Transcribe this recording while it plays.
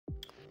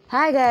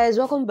Hi guys,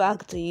 welcome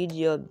back to UG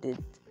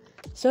Update.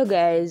 So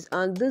guys,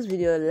 on this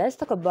video, let's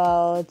talk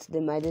about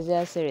the My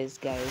Desire series,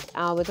 guys.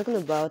 And we're talking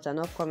about an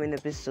upcoming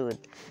episode.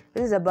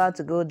 This is about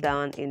to go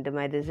down in the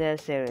My Desire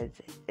series.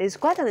 It's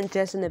quite an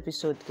interesting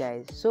episode,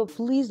 guys. So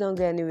please don't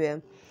go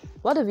anywhere.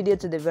 Watch the video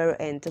to the very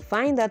end to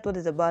find out what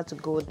is about to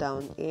go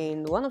down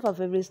in one of our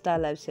favorite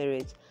Starlife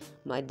series,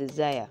 My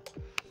Desire.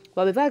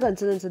 But before I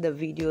continue into the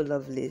video,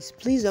 lovelies,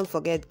 please don't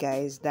forget,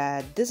 guys,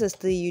 that this is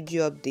still UG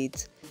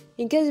Update.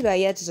 In case you are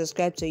yet to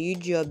subscribe to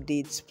UG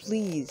Updates,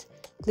 please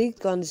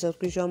click on the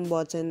subscription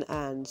button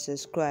and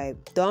subscribe.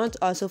 Don't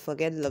also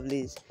forget,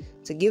 lovelies,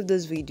 to give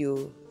this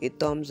video a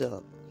thumbs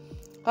up.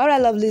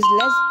 Alright, lovelies,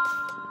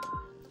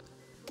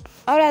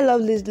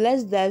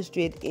 let's dive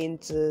straight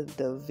into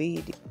the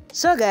video.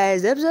 So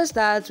guys, the episode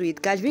starts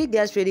with Kashvi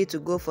gets ready to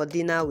go for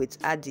dinner with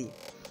Adi,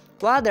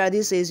 while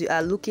Adi says you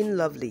are looking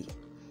lovely.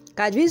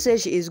 Kashvi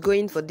says she is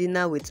going for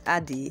dinner with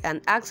Adi and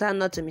asks her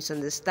not to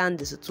misunderstand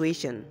the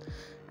situation,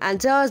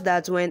 and tells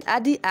that when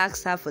Adi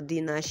asked her for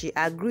dinner, she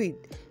agreed,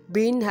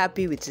 being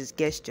happy with his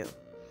gesture.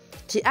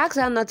 She asks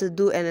her not to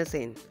do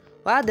anything,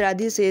 while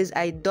Adi says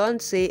I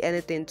don't say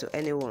anything to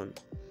anyone.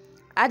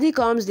 Adi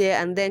comes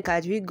there and then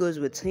Kashvi goes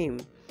with him,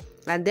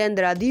 and then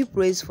Adi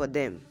prays for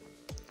them.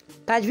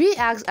 Kashvi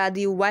asks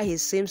Adi why he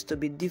seems to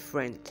be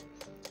different.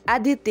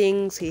 Adi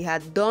thinks he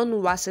had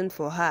done wasn't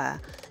for her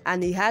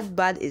and he had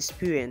bad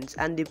experience,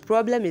 and the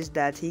problem is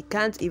that he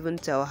can't even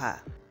tell her.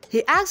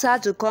 He asks her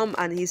to come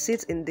and he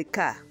sits in the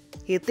car.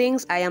 He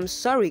thinks, I am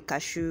sorry,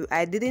 Kashu,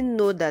 I didn't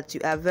know that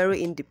you are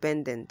very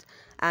independent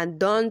and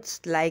don't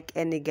like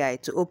any guy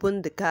to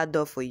open the car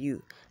door for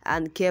you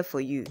and care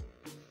for you.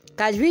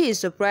 Kashvi is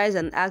surprised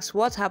and asks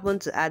what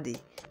happened to Adi.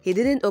 He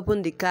didn't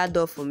open the car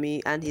door for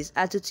me and his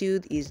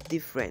attitude is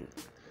different.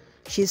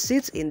 She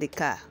sits in the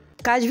car.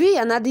 Kashvi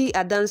and Adi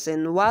are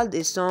dancing while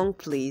the song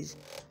plays,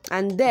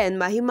 and then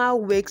Mahima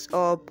wakes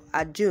up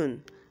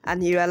Arjun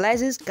and he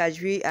realizes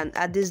Kashvi and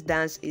Adi's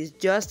dance is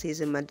just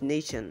his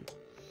imagination.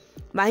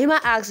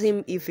 Mahima asks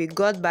him if he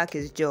got back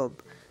his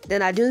job.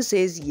 Then Arjun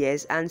says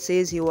yes and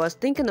says he was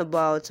thinking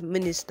about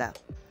minister.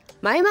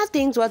 Mahima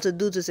thinks what to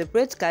do to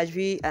separate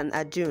Kashvi and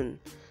Arjun.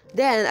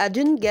 Then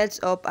Arjun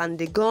gets up and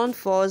the gun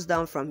falls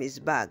down from his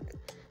bag.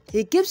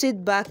 He keeps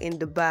it back in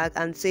the bag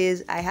and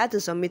says, I had to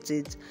submit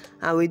it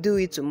and we'll do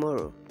it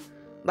tomorrow.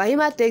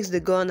 Mahima takes the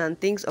gun and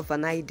thinks of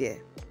an idea.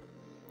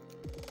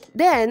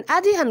 Then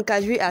Adi and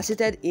Kashvi are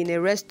seated in a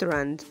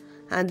restaurant,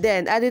 and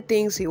then Adi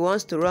thinks he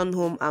wants to run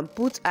home and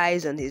put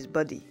eyes on his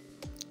body.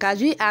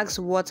 Kashvi asks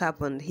what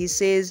happened. He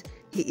says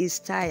he is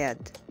tired.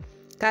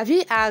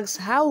 Kashvi asks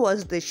how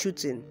was the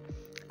shooting.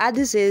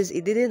 Adi says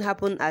it didn't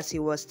happen as he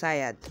was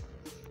tired.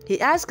 He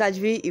asks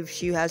Kashvi if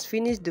she has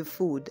finished the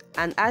food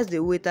and asks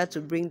the waiter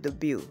to bring the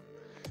bill.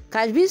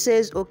 Kashvi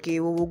says okay,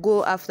 we will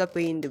go after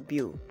paying the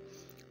bill.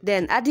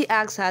 Then Adi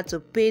asks her to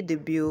pay the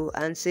bill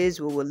and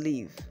says we will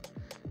leave.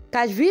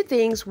 Kashvi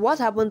thinks what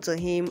happened to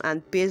him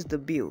and pays the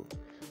bill.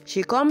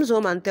 She comes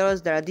home and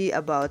tells Adi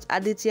about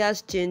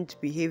Aditya's changed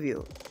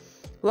behavior,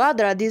 while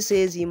Adi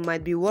says he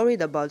might be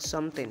worried about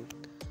something.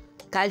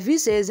 Kashvi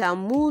says her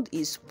mood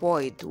is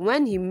spoiled.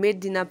 When he made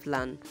dinner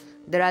plan,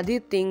 Adi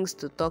thinks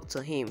to talk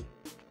to him.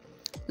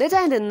 Later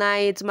in the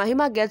night,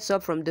 Mahima gets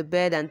up from the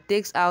bed and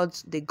takes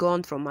out the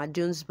gun from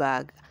Arjun's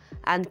bag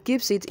and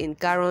keeps it in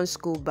Karan's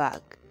school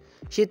bag.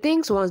 She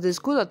thinks once the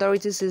school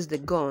authority sees the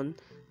gun,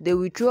 they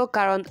will throw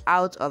Karan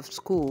out of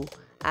school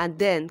and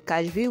then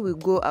Kashvi will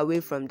go away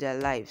from their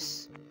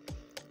lives.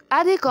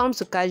 Adi comes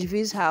to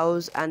Kashvi's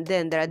house and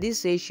then Adi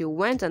says she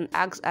went and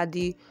asked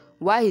Adi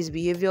why his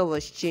behavior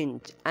was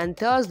changed and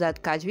tells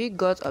that Kashvi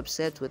got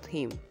upset with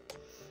him.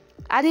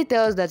 Adi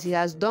tells that he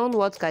has done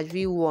what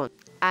Kashvi wants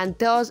and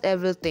tells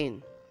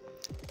everything.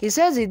 He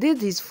says he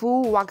did his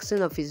full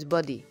waxing of his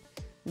body.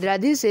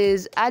 Adi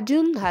says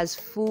Arjun has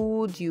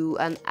fooled you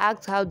and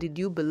asks how did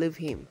you believe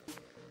him.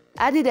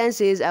 Adi then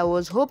says I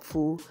was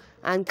hopeful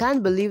and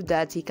can't believe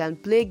that he can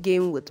play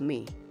game with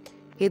me.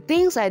 He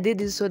thinks I did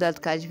this so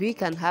that Kashvi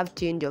can have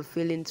change of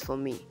feelings for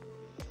me.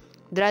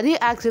 Adi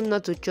asks him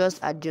not to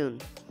trust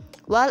Arjun,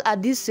 while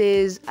Adi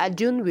says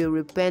Arjun will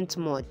repent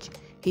much.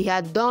 He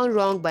had done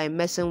wrong by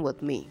messing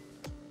with me.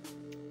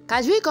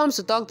 Kashvi comes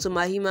to talk to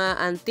Mahima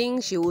and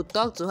thinks she would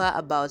talk to her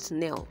about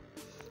Neil.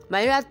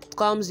 Mahima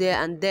comes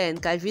there and then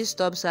Kashvi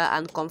stops her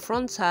and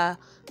confronts her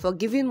for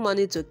giving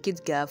money to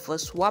Kitga for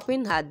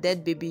swapping her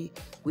dead baby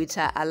with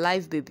her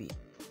alive baby.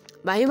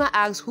 Mahima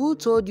asks who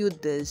told you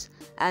this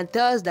and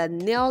tells that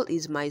Neil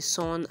is my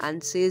son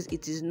and says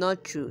it is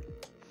not true.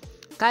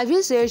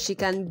 Kashvi says she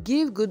can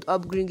give good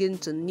upbringing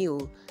to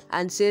Neil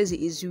and says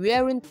he is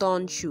wearing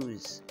torn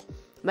shoes.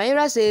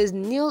 Mahira says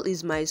Neil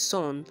is my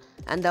son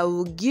and I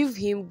will give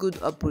him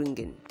good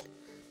upbringing.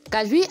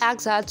 Kashvi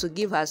asks her to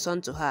give her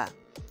son to her,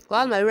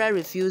 while Mahira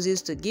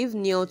refuses to give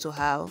Neil to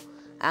her,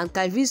 and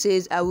Kashvi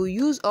says I will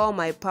use all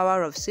my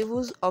power of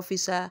civil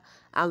officer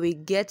and will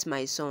get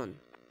my son.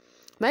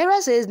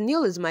 Mahira says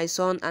Neil is my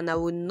son and I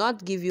will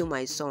not give you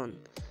my son.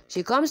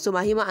 She comes to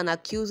Mahima and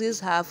accuses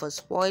her for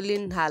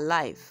spoiling her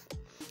life.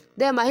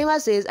 Then Mahima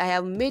says I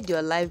have made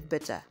your life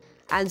better.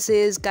 and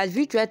says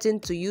Kashvi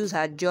threatened to use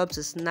her job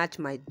to snatch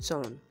my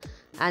son,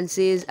 and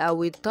says I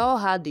will tell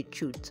her the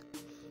truth.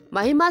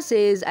 Mahima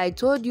says I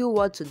told you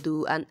what to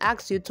do and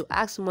asked you to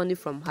ask money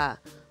from her,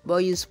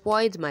 but you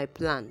spoiled my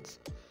plans.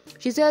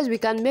 She says we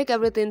can make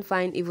everything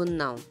fine even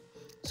now.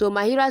 So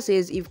Mahira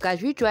says if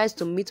Kashvi tries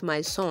to meet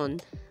my son,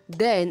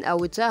 then I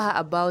will tell her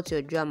about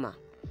your drama.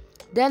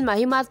 Then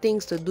Mahima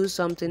thinks to do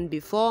something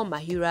before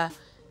Mahira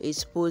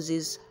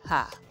exposes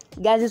her.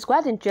 Guys, it's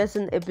quite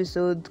interesting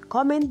episode.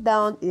 Comment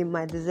down in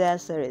my Desire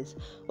series.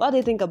 What do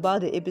you think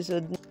about the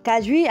episode?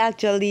 Kashvi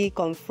actually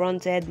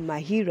confronted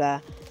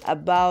Mahira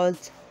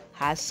about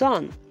her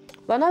son.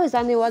 But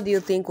notwithstanding, what do you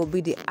think will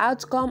be the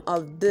outcome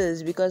of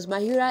this? Because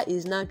Mahira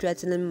is now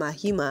threatening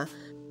Mahima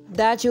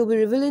that she'll be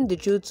revealing the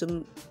truth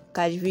to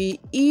Kashvi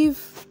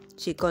if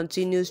she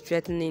continues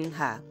threatening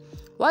her.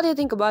 What do you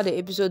think about the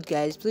episode,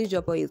 guys? Please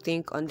drop what you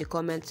think on the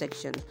comment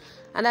section.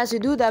 And as you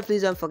do that,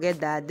 please don't forget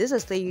that this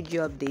is the UG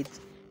update.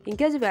 In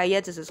case if you are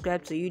yet to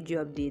subscribe to UG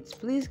updates,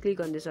 please click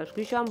on the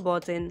subscription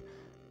button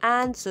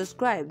and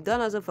subscribe.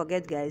 Don't also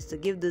forget, guys, to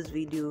give this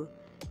video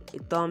a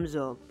thumbs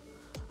up.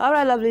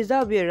 Alright, lovelies, that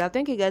will be a wrap.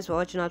 Thank you guys for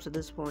watching up to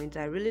this point.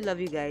 I really love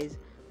you guys,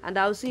 and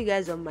I'll see you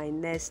guys on my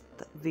next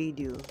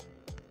video.